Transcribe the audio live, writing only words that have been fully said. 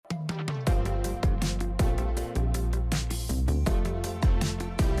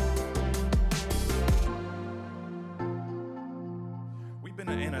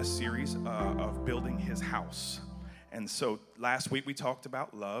a series of building his house. And so last week we talked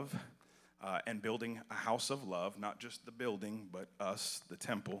about love and building a house of love, not just the building, but us, the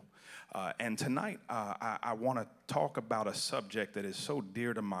temple. And tonight I want to talk about a subject that is so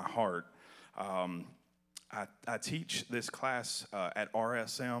dear to my heart. I teach this class at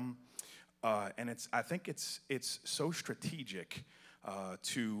RSM, and I think it's so strategic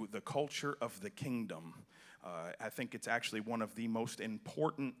to the culture of the kingdom. I think it's actually one of the most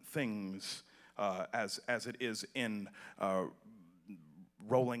important things as it is in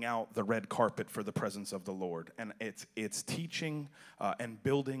rolling out the red carpet for the presence of the Lord. And it's teaching and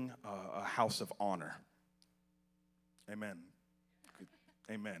building a house of honor. Amen.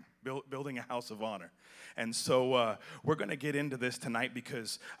 Amen. Building a house of honor. And so we're going to get into this tonight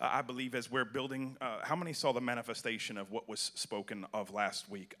because I believe as we're building, how many saw the manifestation of what was spoken of last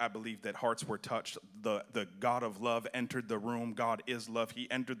week? I believe that hearts were touched. The God of love entered the room. God is love. He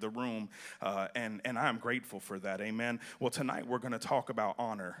entered the room, and I'm grateful for that. Amen. Well, tonight we're going to talk about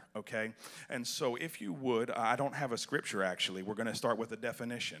honor, okay? And so if you would, I don't have a scripture actually. We're going to start with a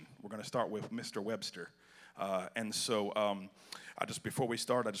definition. We're going to start with Mr. Webster. Before we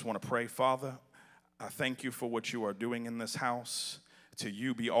start, I just want to pray. Father, I thank you for what you are doing in this house. To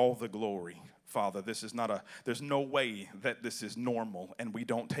you be all the glory. Father, there's no way that this is normal, and we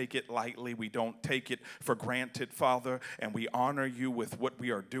don't take it lightly. We don't take it for granted, Father, and we honor you with what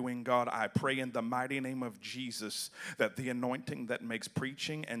we are doing, God. I pray in the mighty name of Jesus that the anointing that makes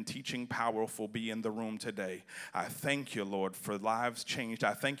preaching and teaching powerful be in the room today. I thank you, Lord, for lives changed.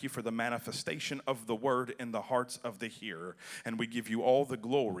 I thank you for the manifestation of the word in the hearts of the hearer, and we give you all the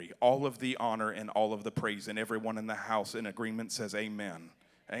glory, all of the honor, and all of the praise, and everyone in the house in agreement says amen.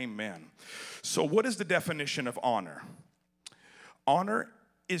 Amen. So what is the definition of honor? Honor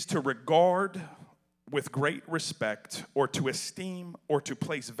is to regard with great respect or to esteem or to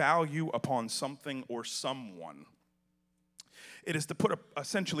place value upon something or someone. It is to put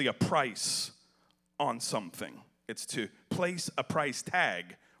essentially a price on something. It's to place a price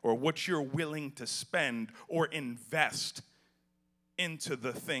tag or what you're willing to spend or invest into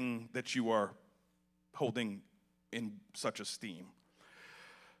the thing that you are holding in such esteem.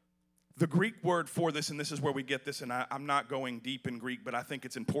 The Greek word for this, and this is where we get this, and I'm not going deep in Greek, but I think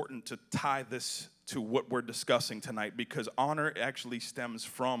it's important to tie this to what we're discussing tonight because honor actually stems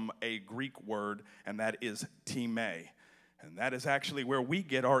from a Greek word, and that is time. And that is actually where we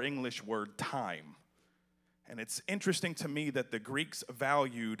get our English word time. And it's interesting to me that the Greeks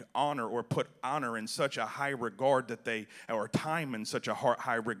valued honor or put honor in such a high regard or time in such a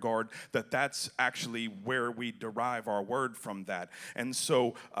high regard that's actually where we derive our word from that. And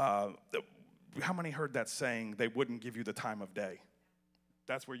so, how many heard that saying, they wouldn't give you the time of day?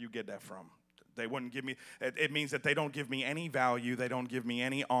 That's where you get that from. They wouldn't give me, it means that they don't give me any value, they don't give me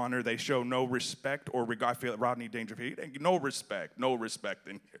any honor, they show no respect or regard. I feel like Rodney Dangerfield, no respect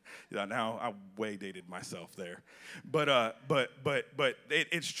in here. Yeah, now I way dated myself there. But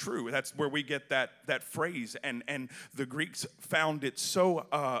it's true. That's where we get that phrase, and the Greeks found it so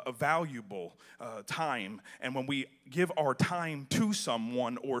valuable, time, and when we give our time to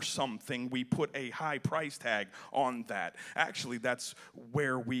someone or something, we put a high price tag on that. Actually, that's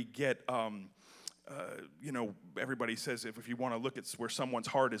where we get everybody says if you want to look at where someone's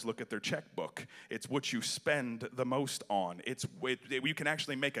heart is, look at their checkbook. It's what you spend the most on. You can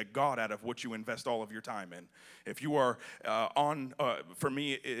actually make a god out of what you invest all of your time in. If you are for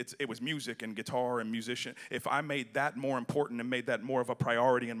me, it was music and guitar and musician. If I made that more important and made that more of a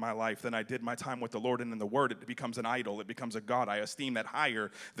priority in my life than I did my time with the Lord and in the Word, it becomes an idol. It becomes a god. I esteem that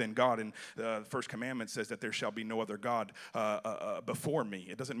higher than God. And the first commandment says that there shall be no other god before me.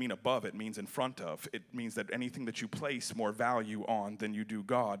 It doesn't mean above. It means in front of. It means that anything that you place more value on than you do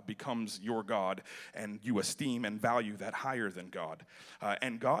God becomes your God, and you esteem and value that higher than God.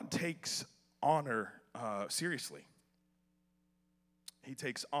 And God takes honor seriously. He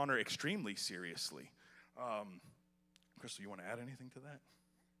takes honor extremely seriously. Crystal, you want to add anything to that?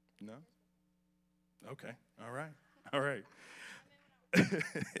 No? Okay. All right.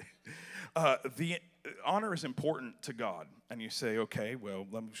 The honor is important to God. And you say, okay, well,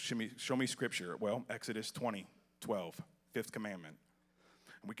 show me scripture. Well, Exodus 20:12, fifth commandment.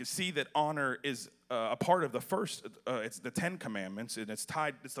 And we can see that honor is a part of the first, it's the 10 commandments, and it's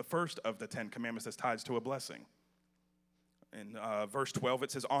the first of the 10 commandments that's tied to a blessing. In verse 12,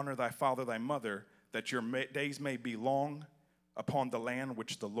 it says, honor thy father, thy mother, that your days may be long upon the land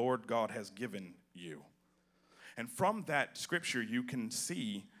which the Lord God has given you. And from that scripture, you can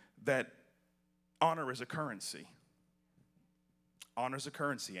see that honor is a currency. Honor is a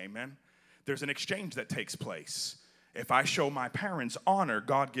currency, amen? There's an exchange that takes place. If I show my parents honor,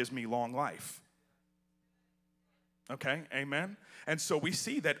 God gives me long life. Okay, amen? And so we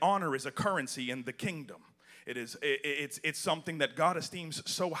see that honor is a currency in the kingdom. It's something that God esteems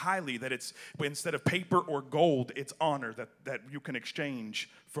so highly that it's, instead of paper or gold, it's honor that you can exchange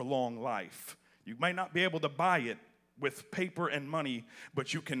for long life. You might not be able to buy it with paper and money,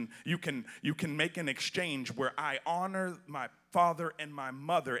 but you can make an exchange where I honor my father and my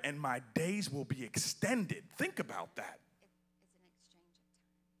mother, and my days will be extended. Think about that. It's an exchange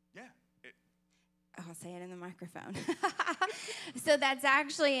of time. Yeah. I'll say it in the microphone. So that's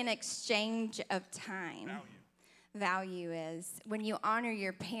actually an exchange of time. Value is when you honor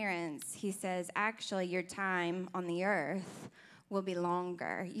your parents, he says, actually your time on the earth will be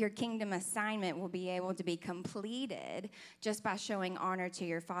longer. Your kingdom assignment will be able to be completed just by showing honor to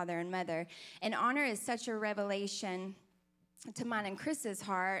your father and mother. And honor is such a revelation to mine and Chris's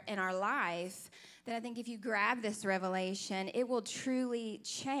heart in our life that I think if you grab this revelation, it will truly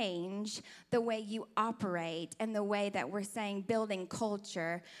change the way you operate and the way that we're saying building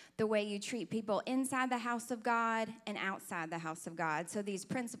culture, the way you treat people inside the house of God and outside the house of God. So these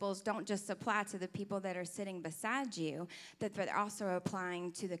principles don't just apply to the people that are sitting beside you, but they're also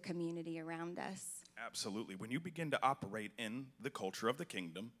applying to the community around us. Absolutely. When you begin to operate in the culture of the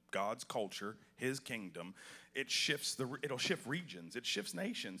kingdom, God's culture, his kingdom, it'll shift regions, it shifts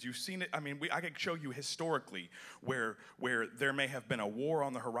nations. You've seen it. I mean, I could show you historically where there may have been a war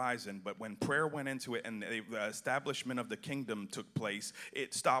on the horizon, but when prayer went into it and the establishment of the kingdom took place,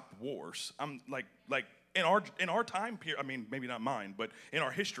 it stopped wars. I'm like in our time period, I mean, maybe not mine, but in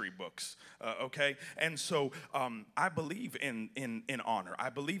our history books, okay? And so I believe in honor. I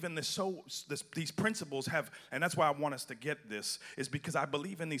believe in these principles and that's why I want us to get this, is because I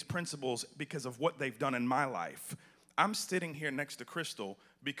believe in these principles because of what they've done in my life. I'm sitting here next to Crystal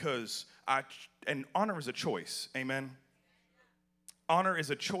because and honor is a choice, amen? Honor is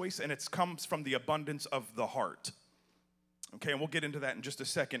a choice, and it comes from the abundance of the heart. Okay, and we'll get into that in just a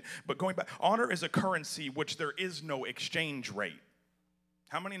second. But going back, honor is a currency which there is no exchange rate.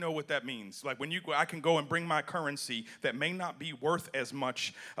 How many know what that means? Like when I can go and bring my currency that may not be worth as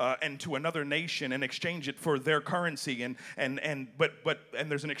much and to another nation and exchange it for their currency, but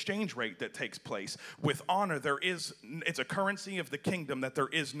there's an exchange rate that takes place. With honor, it's a currency of the kingdom that there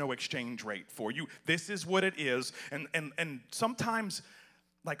is no exchange rate for. This is what it is, and sometimes,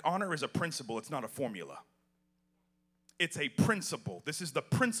 like, honor is a principle, it's not a formula. It's a principle. This is the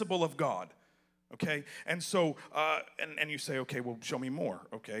principle of God, okay? And so, and you say, okay, well, show me more,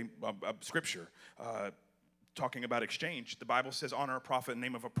 okay? Scripture, talking about exchange. The Bible says, honor a prophet in the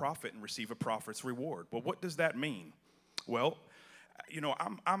name of a prophet and receive a prophet's reward. Well, what does that mean? Well, you know,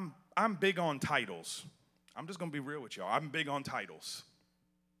 I'm big on titles. I'm just gonna be real with y'all. I'm big on titles.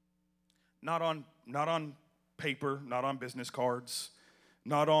 Not on paper, not on business cards,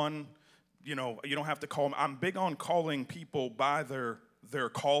 not on, you know, you don't have to call them. I'm big on calling people by their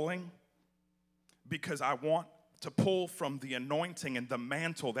calling because I want to pull from the anointing and the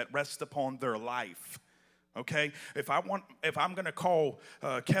mantle that rests upon their life. Okay? If I'm going to call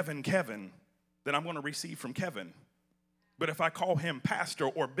Kevin, then I'm going to receive from Kevin. But if I call him pastor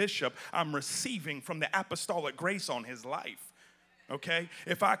or bishop, I'm receiving from the apostolic grace on his life. Okay?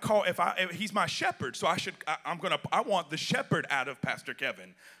 If he's my shepherd, so I want the shepherd out of Pastor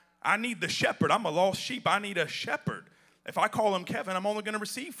Kevin. I need the shepherd. I'm a lost sheep. I need a shepherd. If I call him Kevin, I'm only going to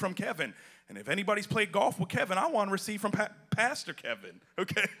receive from Kevin. And if anybody's played golf with Kevin, I want to receive from Pastor Kevin.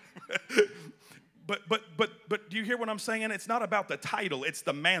 Okay? But do you hear what I'm saying? It's not about the title. It's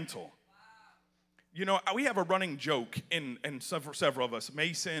the mantle. You know, we have a running joke in several of us,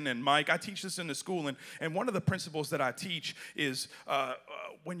 Mason and Mike. I teach this in the school, and one of the principles that I teach is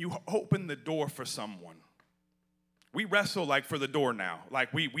when you open the door for someone, we wrestle like for the door now.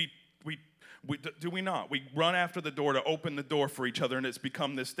 Like we do we not? We run after the door to open the door for each other, and it's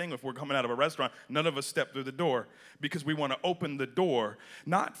become this thing. If we're coming out of a restaurant, none of us step through the door because we want to open the door,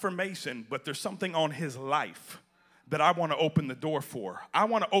 not for Mason, but there's something on his life that I want to open the door for. I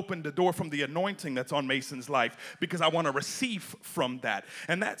want to open the door from the anointing that's on Mason's life because I want to receive from that.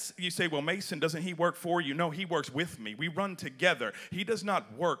 And that's, you say, well, Mason, doesn't he work for you? No, he works with me. We run together. He does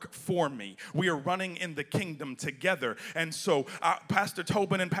not work for me. We are running in the kingdom together. And so Pastor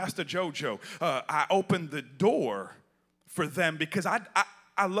Tobin and Pastor JoJo, I opened the door for them because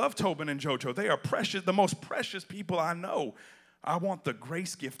I love Tobin and JoJo. They are precious, the most precious people I know. I want the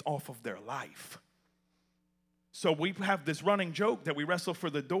grace gift off of their life. So we have this running joke that we wrestle for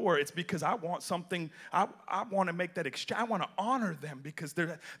the door. It's because I want something, I want to make that exchange. I want to honor them because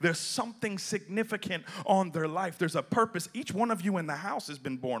there's something significant on their life. There's a purpose. Each one of you in the house has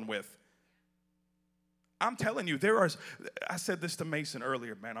been born with. I'm telling you, I said this to Mason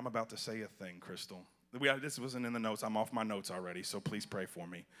earlier, man, I'm about to say a thing, Crystal. This wasn't in the notes. I'm off my notes already, so please pray for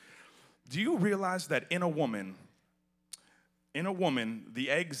me. Do you realize that in a woman, the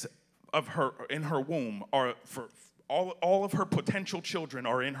eggs in her womb are for all of her potential children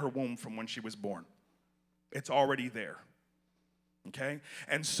are in her womb from when she was born. It's already there. Okay?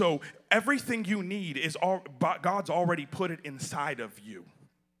 And so everything you need God's already put it inside of you.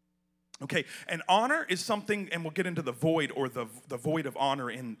 Okay, and honor is something, and we'll get into the void or the void of honor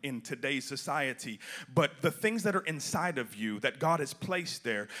in today's society, but the things that are inside of you that God has placed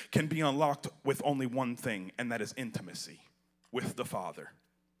there can be unlocked with only one thing, and that is intimacy with the Father.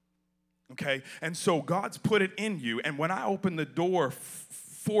 Okay, and so God's put it in you, and when I open the door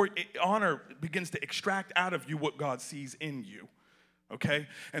for it, honor begins to extract out of you what God sees in you. Okay,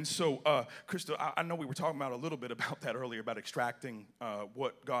 and so, Crystal, I know we were talking about a little bit about that earlier, about extracting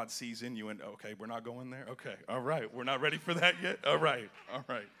what God sees in you. And okay, we're not going there. Okay, all right, we're not ready for that yet. All right.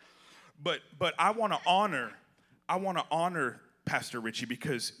 But I want to honor Pastor Richie,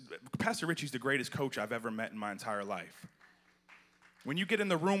 because Pastor Richie's the greatest coach I've ever met in my entire life. When you get in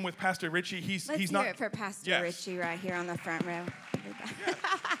the room with Pastor Richie, he's not. Let's hear it for Pastor Richie right here on the front row. Yeah.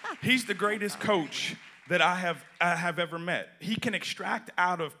 He's the greatest coach that I have ever met. He can extract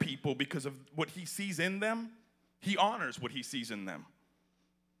out of people because of what he sees in them. He honors what he sees in them.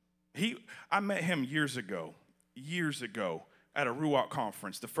 I met him years ago at a Ruach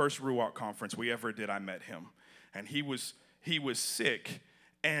conference, the first Ruach conference we ever did. I met him, and he was sick,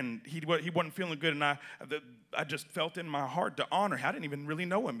 and he wasn't feeling good, and I just felt in my heart to honor him. I didn't even really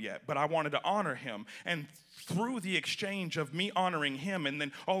know him yet, but I wanted to honor him. And through the exchange of me honoring him, and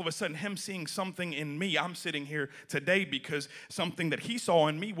then all of a sudden him seeing something in me, I'm sitting here today because something that he saw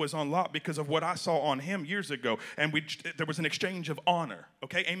in me was unlocked because of what I saw on him years ago. And there was an exchange of honor.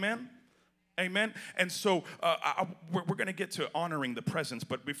 Okay, amen? Amen. And so we're going to get to honoring the presence.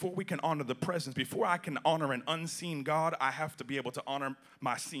 But before we can honor the presence, before I can honor an unseen God, I have to be able to honor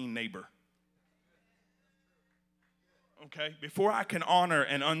my seen neighbor. Okay? Before I can honor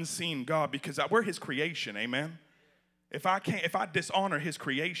an unseen God, because we're his creation. Amen. If I dishonor his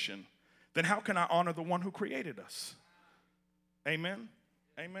creation, then how can I honor the one who created us? Amen.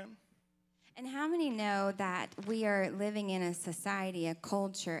 Amen. And how many know that we are living in a society, a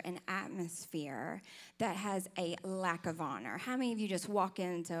culture, an atmosphere that has a lack of honor? How many of you just walk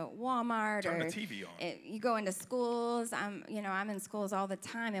into Walmart Turn the TV on. You go into schools? I'm in schools all the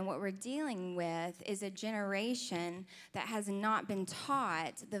time, and what we're dealing with is a generation that has not been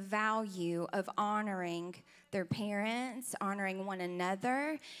taught the value of honoring their parents, honoring one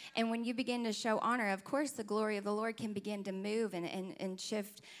another. And when you begin to show honor, of course, the glory of the Lord can begin to move and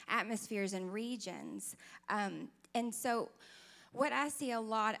shift atmospheres and regions. And so what I see a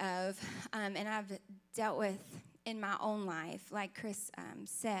lot of, and I've dealt with in my own life, like Chris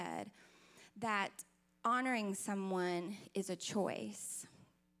said, that honoring someone is a choice.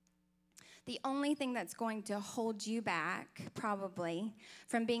 The only thing that's going to hold you back, probably,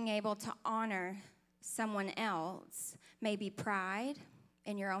 from being able to honor someone else may be pride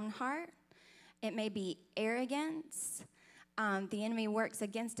in your own heart. It may be arrogance. The enemy works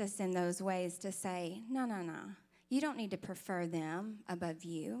against us in those ways to say, no. You don't need to prefer them above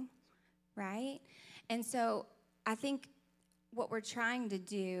you, right? And so I think what we're trying to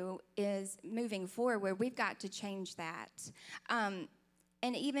do is, moving forward, we've got to change that. And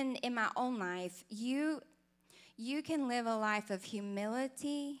even in my own life, you can live a life of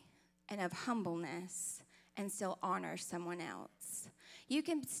humility and of humbleness and still honor someone else. You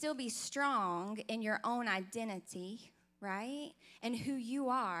can still be strong in your own identity, right? And who you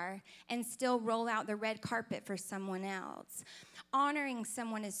are, and still roll out the red carpet for someone else. Honoring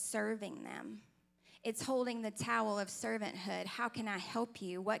someone is serving them. It's holding the towel of servanthood. How can I help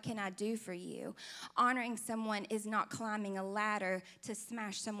you? What can I do for you? Honoring someone is not climbing a ladder to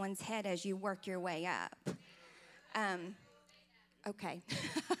smash someone's head as you work your way up. Okay.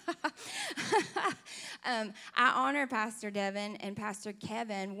 I honor Pastor Devin and Pastor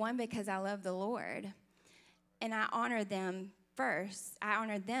Kevin, one, because I love the Lord. And I honor them first. I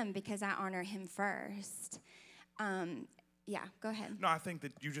honor them because I honor him first. Yeah, go ahead. No, I think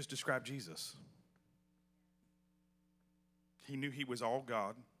that you just described Jesus. He knew he was all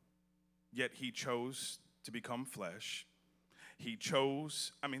God, yet he chose to become flesh. He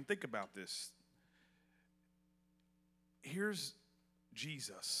chose, think about this. Here's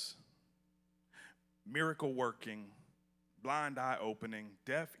Jesus, miracle working, blind eye opening,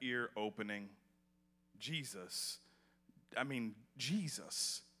 deaf ear opening. Jesus,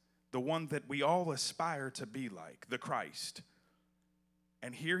 the one that we all aspire to be like, the Christ.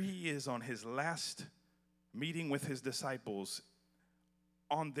 And here he is on his last meeting with his disciples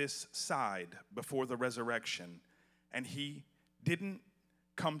on this side before the resurrection, and he didn't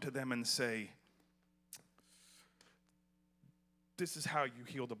come to them and say, this is how you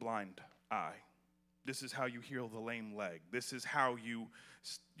heal the blind eye. This is how you heal the lame leg. This is how you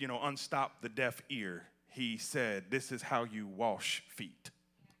unstop the deaf ear. He said, this is how you wash feet.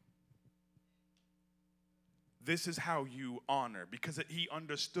 This is how you honor, because he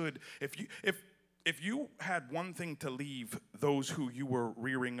understood if you had one thing to leave those who you were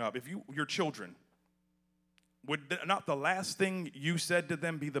rearing up, your children, would not the last thing you said to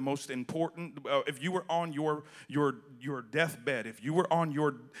them be the most important? If you were on your deathbed,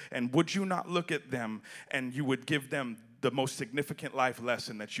 and would you not look at them and you would give them the most significant life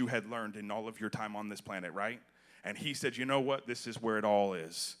lesson that you had learned in all of your time on this planet, right? And he said, you know what? This is where it all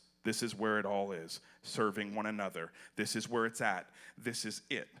is. This is where it all is. Serving one another. This is where it's at. This is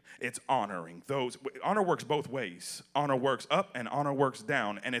it. It's honoring those. Honor works both ways. Honor works up and honor works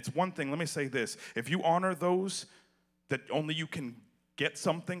down. And it's one thing, let me say this. If you honor those that only you can get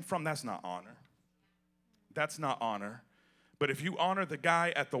something from, that's not honor. That's not honor. But if you honor the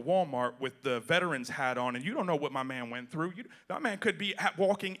guy at the Walmart with the veteran's hat on, and you don't know what my man went through, that man could be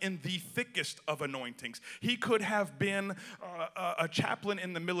walking in the thickest of anointings. He could have been a chaplain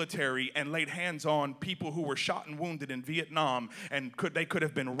in the military and laid hands on people who were shot and wounded in Vietnam, and they could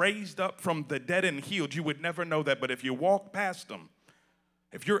have been raised up from the dead and healed. You would never know that. But if you walk past them,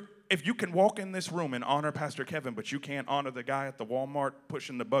 if you can walk in this room and honor Pastor Kevin, but you can't honor the guy at the Walmart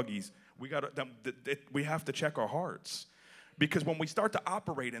pushing the buggies, we have to check our hearts. Because when we start to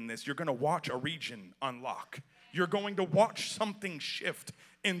operate in this, you're going to watch a region unlock. You're going to watch something shift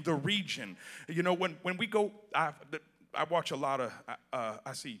in the region. You know, when we go, I watch a lot of,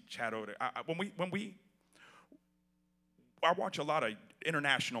 I see Chad over there. I watch a lot of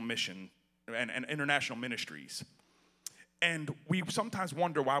international mission and international ministries. And we sometimes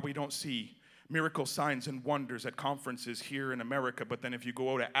wonder why we don't see miracle signs and wonders at conferences here in America. But then if you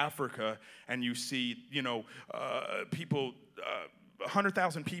go to Africa and you see, people,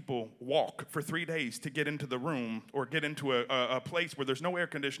 100,000 people walk for 3 days to get into the room or get into a place where there's no air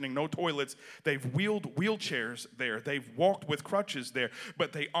conditioning, no toilets. They've wheeled wheelchairs there. They've walked with crutches there.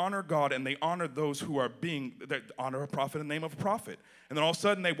 But they honor God and they honor those who are they honor a prophet in the name of a prophet. And then all of a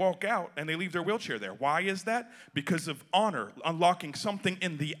sudden they walk out and they leave their wheelchair there. Why is that? Because of honor, unlocking something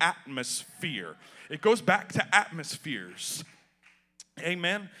in the atmosphere. It goes back to atmospheres.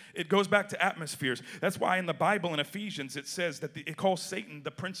 Amen. It goes back to atmospheres. That's why in the Bible in Ephesians it says that it calls Satan the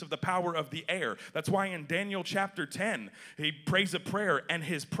prince of the power of the air. That's why in Daniel chapter 10 he prays a prayer and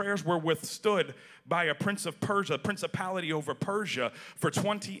his prayers were withstood by a prince of Persia, a principality over Persia for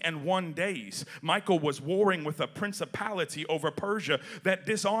 21 days. Michael was warring with a principality over Persia that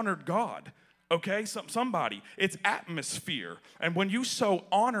dishonored God. Okay, somebody. It's atmosphere. And when you sow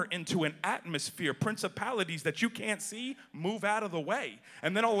honor into an atmosphere, principalities that you can't see move out of the way.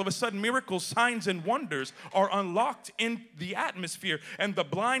 And then all of a sudden, miracles, signs, and wonders are unlocked in the atmosphere. And the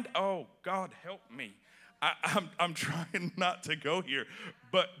blind, oh, God help me. I'm trying not to go here.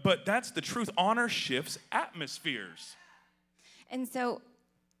 But that's the truth. Honor shifts atmospheres. And so,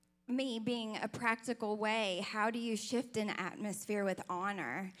 me being a practical way, how do you shift an atmosphere with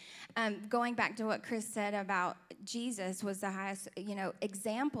honor? Going back to what Chris said about Jesus was the highest,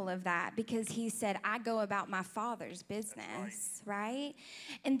 example of that, because he said, I go about my Father's business, right?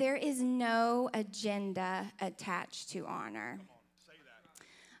 And there is no agenda attached to honor. Come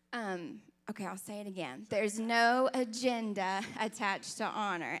on, say that. Okay, I'll say it again. There's no agenda attached to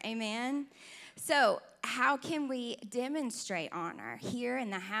honor. Amen? So, how can we demonstrate honor here in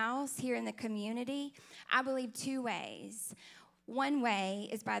the house, here in the community? I believe 2 ways. One way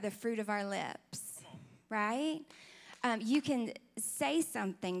is by the fruit of our lips, right? You can say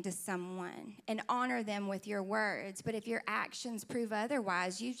something to someone and honor them with your words, but if your actions prove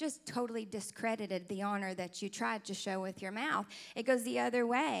otherwise, you've just totally discredited the honor that you tried to show with your mouth. It goes the other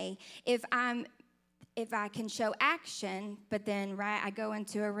way. If I can show action, but then I go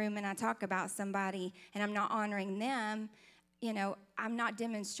into a room and I talk about somebody and I'm not honoring them, I'm not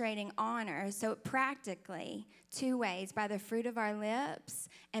demonstrating honor. So practically, 2 ways, by the fruit of our lips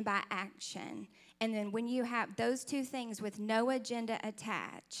and by action. And then when you have those 2 things with no agenda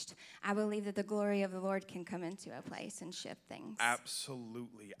attached, I believe that the glory of the Lord can come into a place and shift things.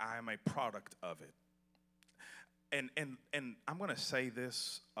 Absolutely. I am a product of it. And I'm going to say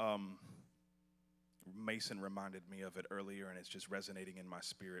this. Mason reminded me of it earlier, and it's just resonating in my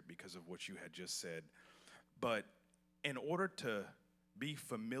spirit because of what you had just said. But in order to be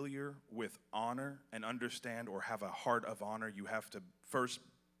familiar with honor and understand or have a heart of honor, you have to first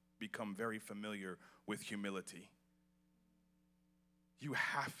become very familiar with humility. You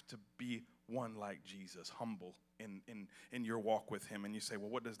have to be one like Jesus, humble in your walk with him. And you say, well,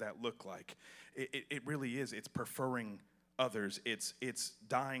 what does that look like? It really is. It's preferring others. It's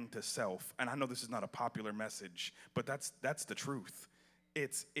dying to self. And I know this is not a popular message, but that's the truth.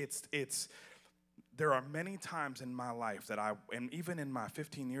 There are many times in my life that and even in my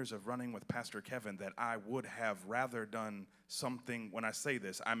 15 years of running with Pastor Kevin, that I would have rather done something. When I say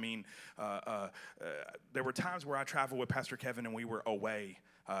this, I mean, there were times where I traveled with Pastor Kevin and we were away,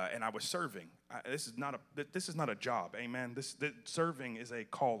 and I was serving. This is not a job, amen. Serving is a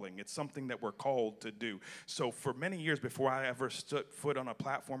calling. It's something that we're called to do. So for many years before I ever stood foot on a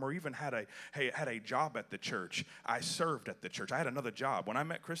platform or even had a job at the church, I served at the church. I had another job. When I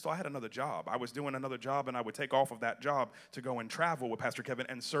met Crystal, I had another job. I was doing another job, and I would take off of that job to go and travel with Pastor Kevin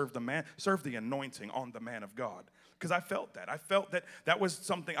and serve the anointing on the man of God. Because I felt that was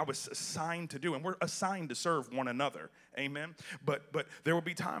something I was assigned to do, and we're assigned to serve one another, amen. But there would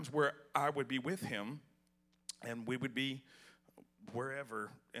be times where I would be with him, and we would be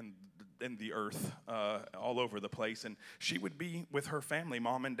wherever in the earth, all over the place, and she would be with her family,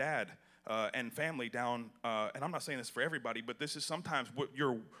 mom and dad, and family down. And I'm not saying this for everybody, but this is sometimes what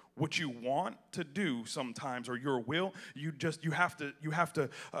you want to do sometimes, or your will. You have to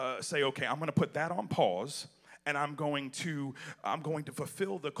say, okay, I'm going to put that on pause. And I'm going to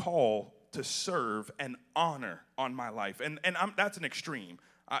fulfill the call to serve and honor on my life. And that's an extreme.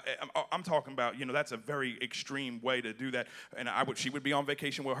 I'm talking about, that's a very extreme way to do that. And she would be on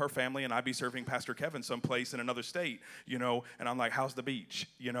vacation with her family, and I'd be serving Pastor Kevin someplace in another state, and I'm like, how's the beach,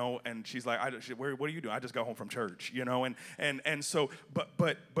 and she's like, what do you do? I just got home from church, and so,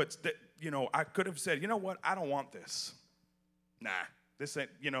 but I could have said, you know what? I don't want this. Nah, this ain't,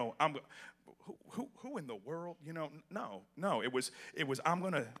 who in the world, no, it was,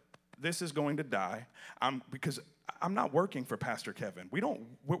 this is going to die. Because I'm not working for Pastor Kevin.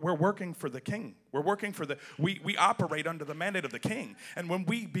 We're working for the King. We're working for we operate under the mandate of the King. And when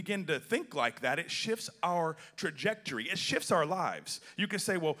we begin to think like that, it shifts our trajectory. It shifts our lives. You can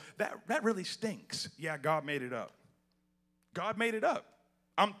say, well, that really stinks. Yeah, God made it up. God made it up.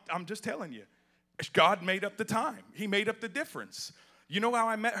 I'm just telling you. God made up the time. He made up the difference. You know how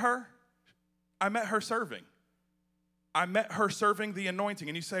I met her? I met her serving. I met her serving the anointing.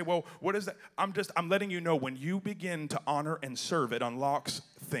 And you say, well, what is that? I'm letting you know, when you begin to honor and serve, it unlocks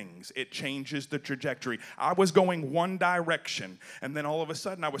things. It changes the trajectory. I was going one direction, and then all of a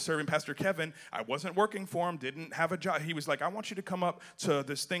sudden I was serving Pastor Kevin. I wasn't working for him, didn't have a job. He was like, I want you to come up to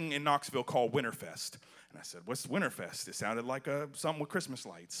this thing in Knoxville called Winterfest. And I said, what's Winterfest? It sounded like something with Christmas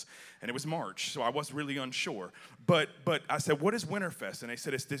lights. And it was March, so I was really unsure. But I said, what is Winterfest? And they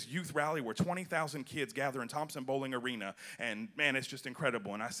said, it's this youth rally where 20,000 kids gather in Thompson Bowling Arena. And, man, it's just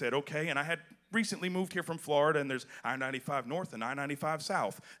incredible. And I said, okay. And I had recently moved here from Florida, and there's I-95 North and I-95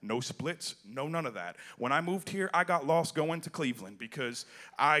 South. No splits, none of that. When I moved here, I got lost going to Cleveland because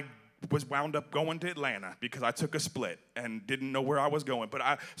I was wound up going to Atlanta because I took a split and didn't know where I was going.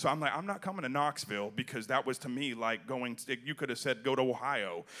 So I'm like, I'm not coming to Knoxville, because that was to me like you could have said go to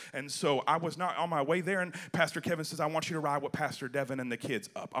Ohio. And so I was not on my way there. And Pastor Kevin says, I want you to ride with Pastor Devin and the kids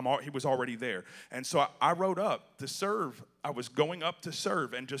up. He was already there. And so I rode up to serve. I was going up to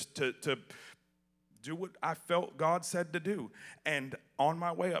serve and just to do what I felt God said to do. And on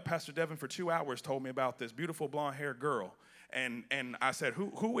my way up, Pastor Devin for 2 hours told me about this beautiful blonde-haired girl. And I said,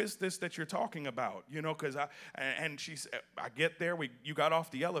 who is this that you're talking about? Because she said, I get there, you got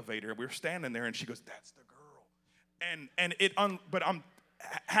off the elevator, we were standing there, and she goes, that's the girl.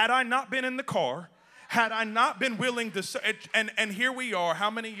 Had I not been in the car, had I not been willing to, and here we are, how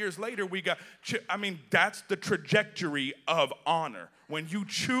many years later that's the trajectory of honor. When you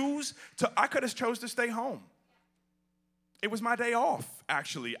choose I could have chose to stay home. It was my day off,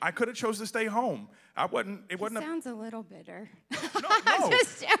 actually. I could have chose to stay home. It sounds a little bitter. No. I'm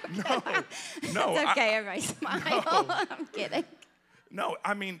just joking. No. It's okay, everybody smile. No. I'm kidding. No,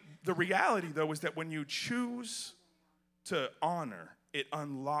 the reality, though, is that when you choose to honor, it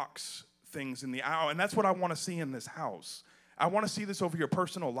unlocks things in the hour. And that's what I want to see in this house. I want to see this over your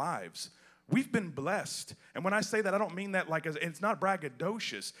personal lives. We've been blessed. And when I say that, I don't mean that like it's not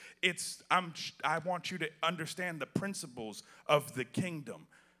braggadocious. I want you to understand the principles of the kingdom.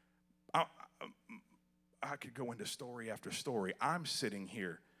 I could go into story after story. I'm sitting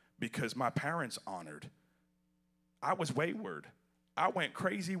here because my parents honored. I was wayward. I went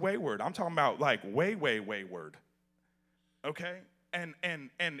crazy wayward. I'm talking about like way wayward. Okay? And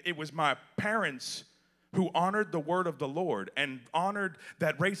it was my parents who honored the word of the Lord and honored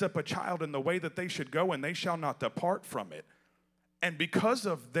that raise up a child in the way that they should go, and they shall not depart from it. And because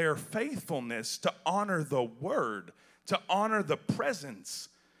of their faithfulness to honor the word, to honor the presence,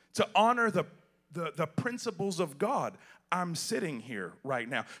 to honor the principles of God, I'm sitting here right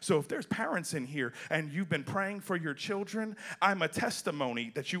now. So if there's parents in here and you've been praying for your children, I'm a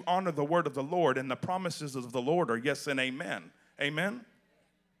testimony that you honor the word of the Lord, and the promises of the Lord are yes and amen. Amen?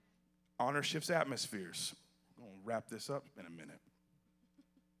 Honor shifts atmospheres. I'm going to wrap this up in a minute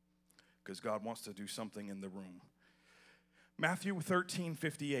because God wants to do something in the room. Matthew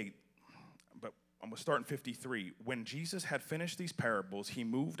 13:58, but I'm going to start in 53. When Jesus had finished these parables, he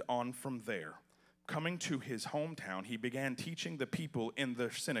moved on from there. Coming to his hometown, he began teaching the people in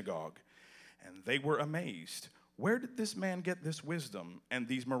the synagogue, and they were amazed. Where did this man get this wisdom and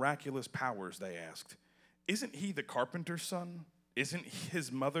these miraculous powers, they asked. Isn't he the carpenter's son? Isn't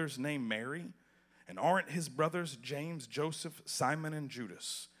his mother's name Mary? And aren't his brothers James, Joseph, Simon, and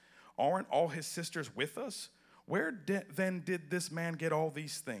Judas? Aren't all his sisters with us? Where then did this man get all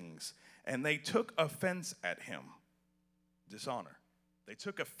these things? And they took offense at him. Dishonor. They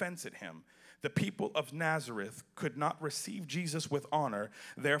took offense at him. The people of Nazareth could not receive Jesus with honor,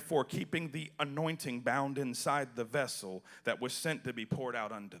 therefore keeping the anointing bound inside the vessel that was sent to be poured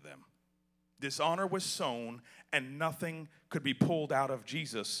out unto them. Dishonor was sown, and nothing could be pulled out of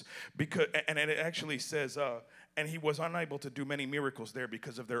Jesus. And it actually says, and he was unable to do many miracles there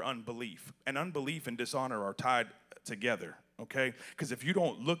because of their unbelief. And unbelief and dishonor are tied together, okay? Because if you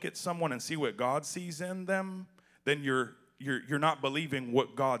don't look at someone and see what God sees in them, then you're not believing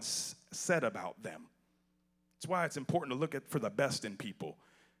what God said about them. That's why it's important to look for the best in people.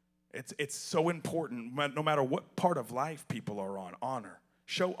 It's so important, no matter what part of life people are on, honor.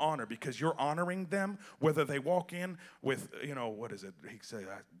 Show honor, because you're honoring them, whether they walk in with, what is it? He said,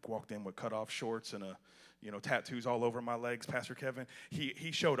 I walked in with cut off shorts and tattoos all over my legs, Pastor Kevin.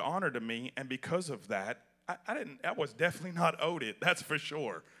 He showed honor to me, and because of that, I was definitely not owed it, that's for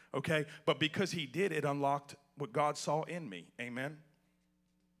sure, okay? But because he did, it unlocked what God saw in me, amen?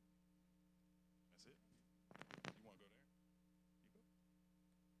 That's it? You want to go there?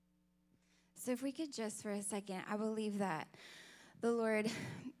 So if we could just for a second, I believe that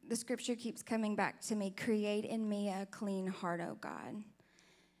the scripture keeps coming back to me, create in me a clean heart, O God.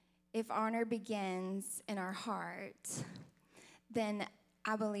 If honor begins in our heart, then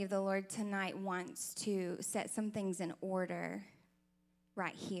I believe the Lord tonight wants to set some things in order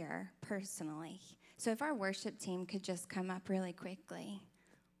right here, personally. So if our worship team could just come up really quickly.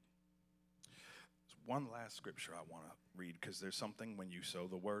 There's one last scripture I want to read, because there's something when you sow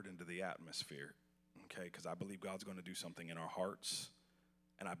the word into the atmosphere. Okay, because I believe God's going to do something in our hearts.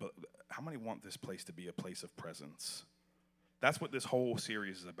 And how many want this place to be a place of presence? That's what this whole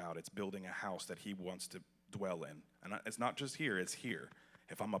series is about. It's building a house that he wants to dwell in. And it's not just here, it's here.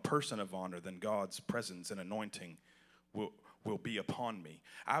 If I'm a person of honor, then God's presence and anointing will be upon me.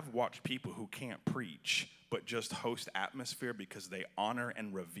 I've watched people who can't preach, but just host atmosphere because they honor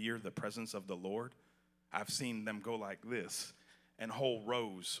and revere the presence of the Lord. I've seen them go like this, and whole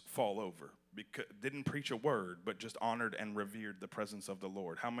rows fall over. Because didn't preach a word, but just honored and revered the presence of the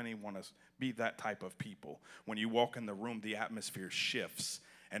Lord. How many want to be that type of people? When you walk in the room, the atmosphere shifts,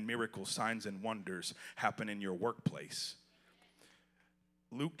 and miracles, signs, and wonders happen in your workplace.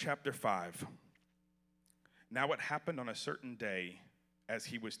 Luke chapter 5. Now it happened on a certain day, as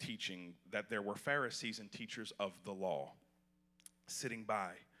he was teaching, that there were Pharisees and teachers of the law sitting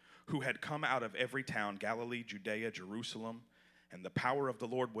by, who had come out of every town, Galilee, Judea, Jerusalem, and the power of the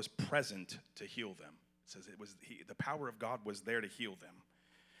Lord was present to heal them. It says the power of God was there to heal them.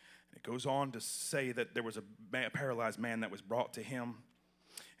 And it goes on to say that there was a paralyzed man that was brought to him,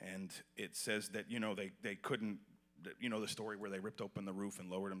 and it says that they couldn't. The story where they ripped open the roof and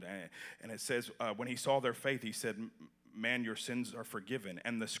lowered him down. And it says when he saw their faith, he said, "Man, your sins are forgiven."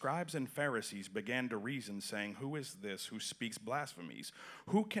 And the scribes and Pharisees began to reason, saying, "Who is this who speaks blasphemies?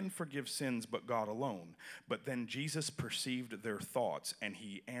 Who can forgive sins but God alone?" But then Jesus perceived their thoughts, and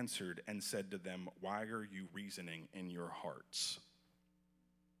he answered and said to them, "Why are you reasoning in your hearts?"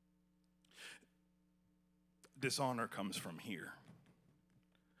 Dishonor comes from here.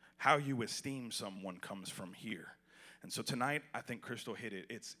 How you esteem someone comes from here. And so tonight, I think Crystal hit it.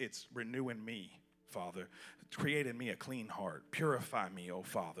 It's renewing me, Father. Create in me a clean heart. Purify me, oh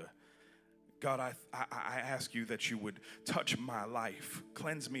Father. God, I ask you that you would touch my life.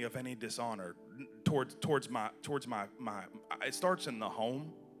 Cleanse me of any dishonor towards my it starts in the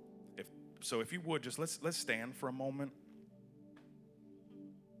home. If you would, just let's stand for a moment.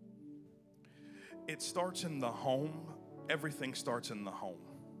 It starts in the home. Everything starts in the home.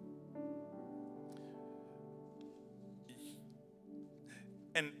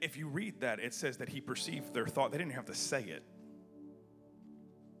 And if you read that, it says that he perceived their thought. They didn't have to say it.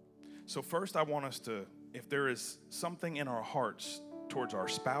 So first I want us to, if there is something in our hearts towards our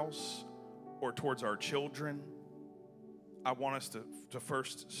spouse or towards our children, I want us to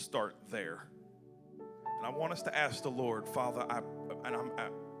first start there. And I want us to ask the Lord, Father,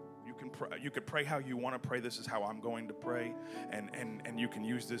 you could pray how you want to pray. This is how I'm going to pray. And you can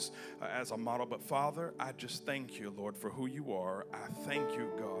use this as a model. But Father, I just thank you, Lord, for who you are. I thank you,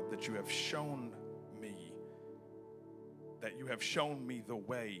 God, that you have shown me the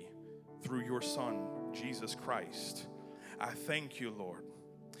way through your Son, Jesus Christ. I thank you, Lord.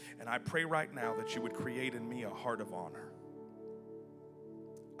 And I pray right now that you would create in me a heart of honor.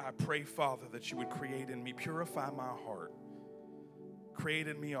 I pray, Father, that you would create in me, purify my heart. Create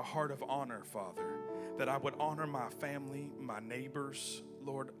in me a heart of honor, Father, that I would honor my family, my neighbors.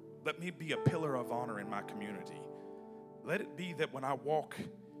 Lord, let me be a pillar of honor in my community. Let it be that when I walk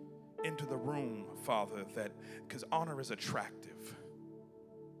into the room, Father, that because honor is attractive.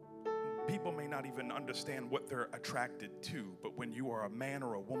 People may not even understand what they're attracted to, but when you are a man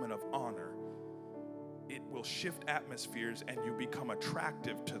or a woman of honor, it will shift atmospheres and you become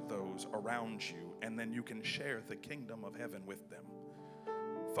attractive to those around you, and then you can share the kingdom of heaven with them.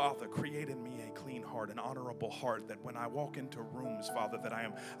 Father, create in me a clean heart, an honorable heart, that when I walk into rooms, Father, that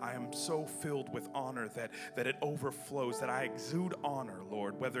I am so filled with honor that it overflows, that I exude honor,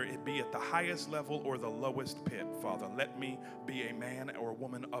 Lord, whether it be at the highest level or the lowest pit. Father, let me be a man or a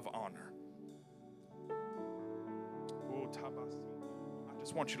woman of honor. I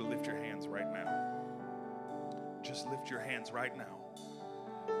just want you to lift your hands right now. Just lift your hands right now.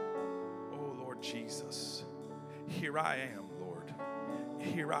 Oh, Lord Jesus, here I am, Lord.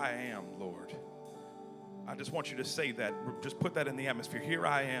 Here I am, Lord. I just want you to say that. Just put that in the atmosphere. Here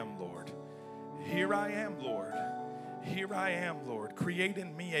I am, Lord. Here I am, Lord. Here I am, Lord. Create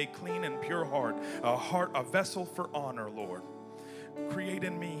in me a clean and pure heart, a vessel for honor, Lord. Create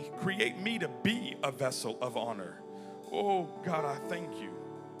me to be a vessel of honor. Oh, God, I thank you.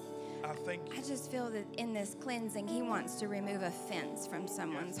 I thank you. I just feel that in this cleansing, he wants to remove offense from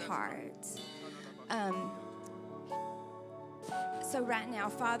someone's heart. So right now,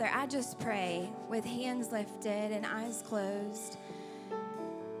 Father, I just pray with hands lifted and eyes closed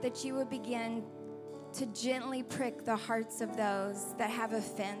that you would begin to gently prick the hearts of those that have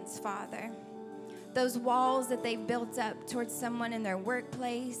offense, Father. Those walls that they've built up towards someone in their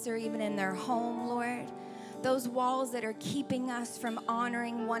workplace or even in their home, Lord. Those walls that are keeping us from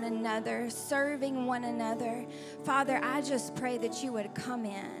honoring one another, serving one another. Father, I just pray that you would come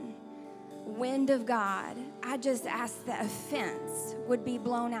in. Wind of God, I just ask that offense would be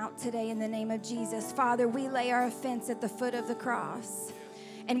blown out today in the name of Jesus. Father, we lay our offense at the foot of the cross,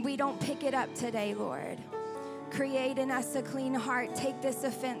 and we don't pick it up today, Lord. Create in us a clean heart. Take this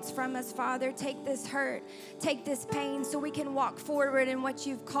offense from us, Father. Take this hurt. Take this pain so we can walk forward in what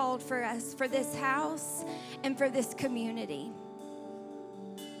you've called for us, for this house and for this community.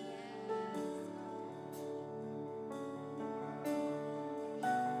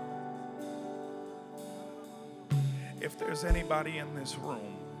 If there's anybody in this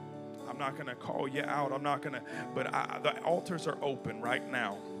room, I'm not going to call you out. But the altars are open right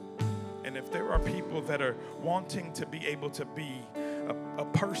now. And if there are people that are wanting to be able to be a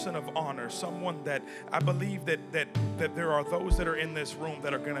person of honor, someone that I believe that there are those that are in this room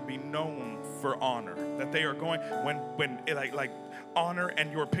that are going to be known for honor, that they are going, when like honor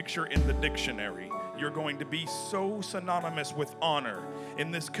and your picture in the dictionary, you're going to be so synonymous with honor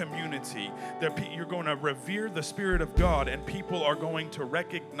in this community that you're going to revere the Spirit of God, and people are going to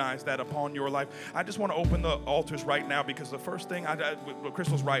recognize that upon your life. I just want to open the altars right now, because the first thing,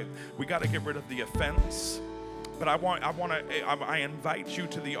 Crystal's right, we got to get rid of the offense. But I invite you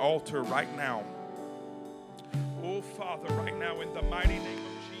to the altar right now. Oh, Father, right now, in the mighty name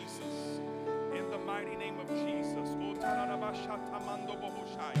of Jesus, in the mighty name of Jesus.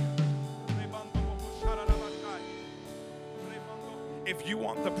 If you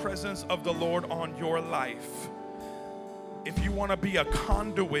want the presence of the Lord on your life, if you want to be a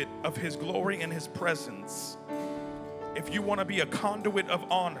conduit of His glory and His presence, if you want to be a conduit of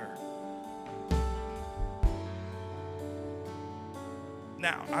honor,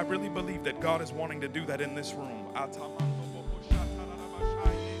 now, I really believe that God is wanting to do that in this room.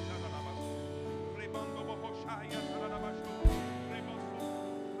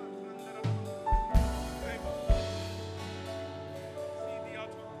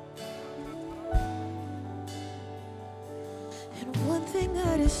 And one thing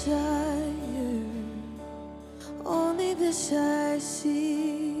I desire, only this I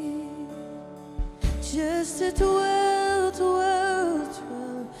see, just to dwell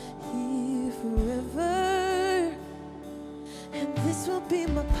here forever. And this will be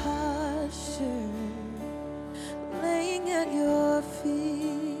my part.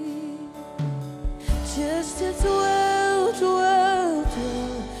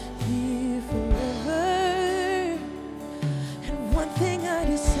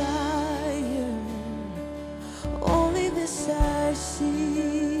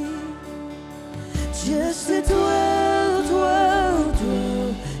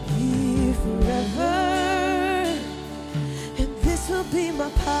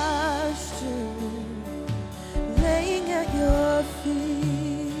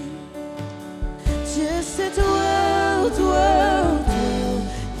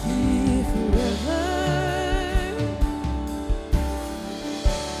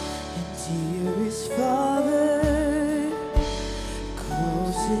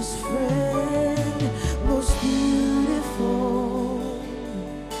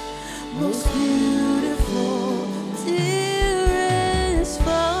 most beautiful, dearest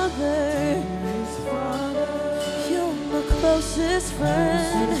Father. You're my closest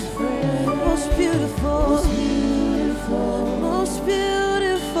friend, most beautiful, most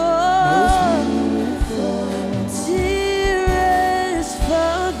beautiful, dearest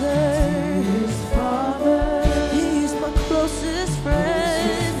Father. He's my closest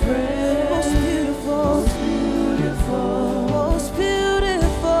friend, most beautiful, most beautiful.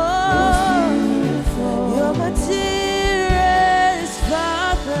 You're my dearest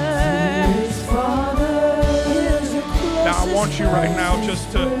Father. He's your Now I closest want you right now friend.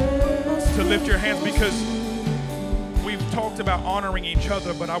 just to lift your hands, because we've talked about honoring each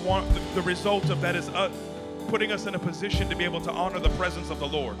other, but I want the result of that is putting us in a position to be able to honor the presence of the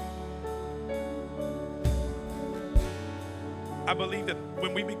Lord. I believe that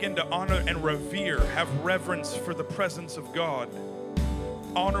when we begin to honor and revere, have reverence for the presence of God,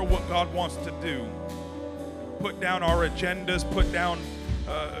 honor what God wants to do, put down our agendas, put down,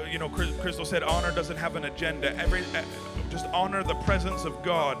 Crystal said honor doesn't have an agenda. Just honor the presence of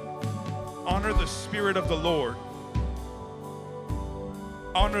God. Honor the Spirit of the Lord.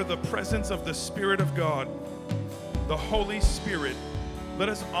 Honor the presence of the Spirit of God, the Holy Spirit. Let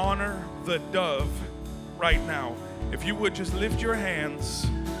us honor the dove right now. If you would just lift your hands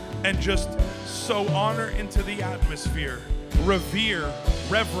and just sow honor into the atmosphere. Revere,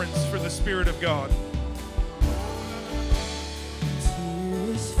 reverence for the Spirit of God.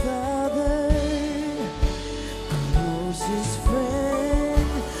 Dearest Father, closest friend,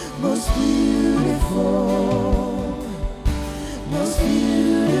 most beautiful, most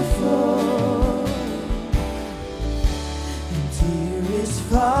beautiful. And dearest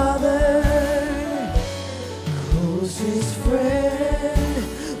Father, closest friend,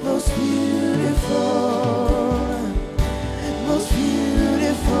 most beautiful, most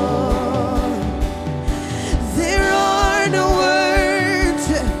beautiful. There are no words,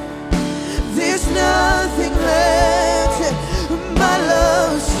 there's nothing left. My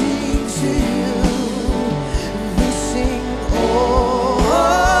love sings to you. We sing, oh,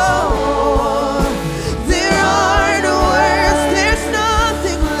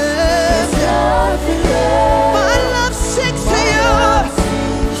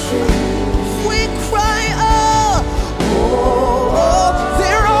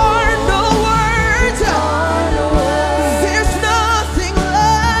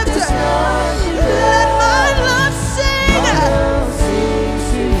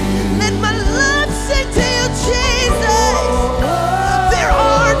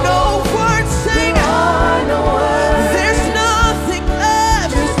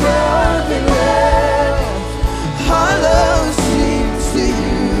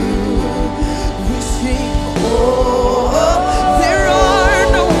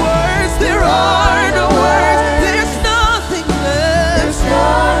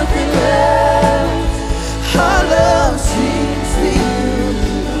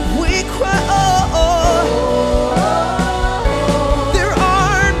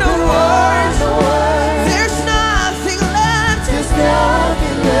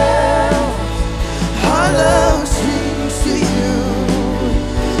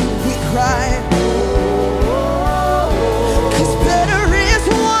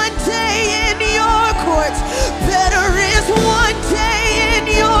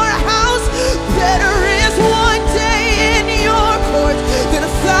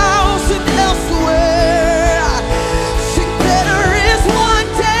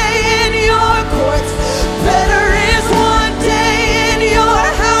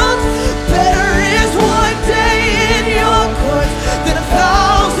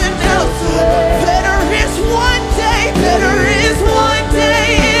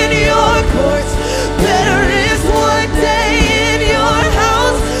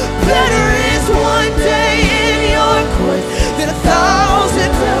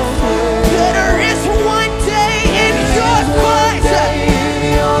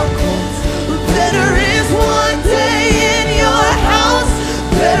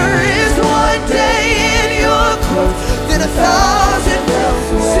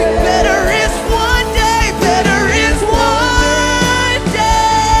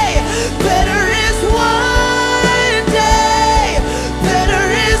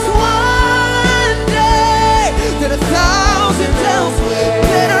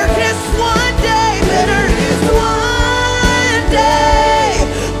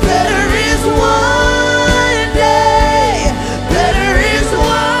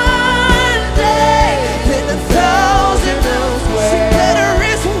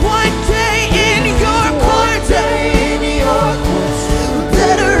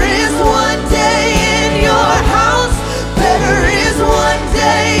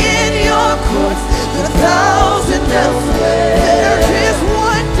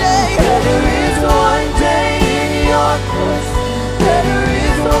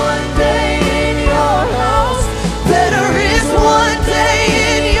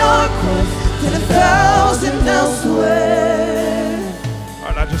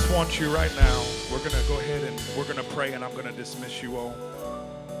 want you right now, we're going to go ahead and we're going to pray, and I'm going to dismiss you all.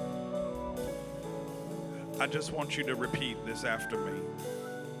 I just want you to repeat this after me.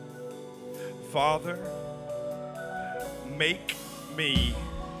 Father, make me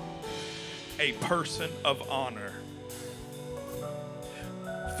a person of honor.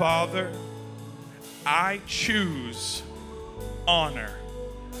 Father, I choose honor.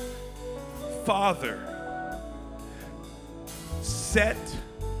 Father, set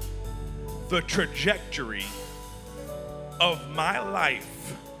the trajectory of my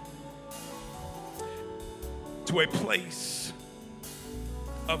life to a place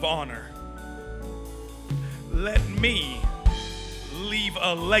of honor. Let me leave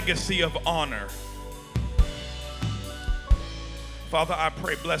a legacy of honor. Father, I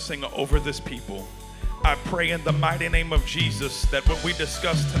pray blessing over this people. I pray in the mighty name of Jesus that what we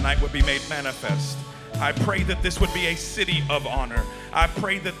discussed tonight would be made manifest. I pray that this would be a city of honor. I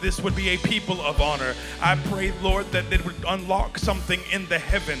pray that this would be a people of honor. I pray, Lord, that it would unlock something in the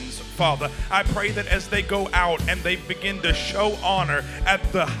heavens, Father. I pray that as they go out and they begin to show honor at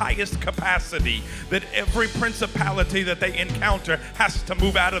the highest capacity, that every principality that they encounter has to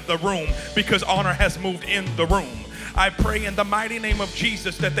move out of the room because honor has moved in the room. I pray in the mighty name of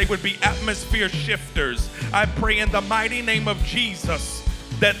Jesus that they would be atmosphere shifters. I pray in the mighty name of Jesus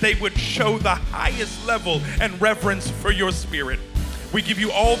that they would show the highest level and reverence for your spirit. We give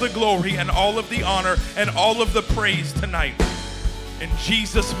you all the glory and all of the honor and all of the praise tonight. In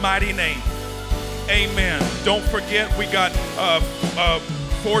Jesus' mighty name, amen. Don't forget, we got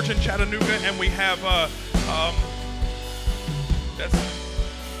Forge in Chattanooga, and we have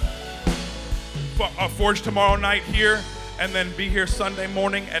Forge tomorrow night here, and then be here Sunday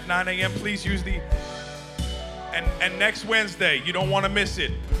morning at 9 a.m. Please use the... And next Wednesday, you don't want to miss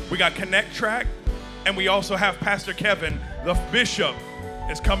it. We got Connect Track, and we also have Pastor Kevin, the bishop,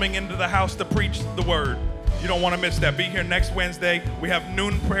 is coming into the house to preach the word. You don't want to miss that. Be here next Wednesday. We have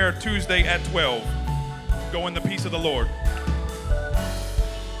noon prayer Tuesday at 12. Go in the peace of the Lord.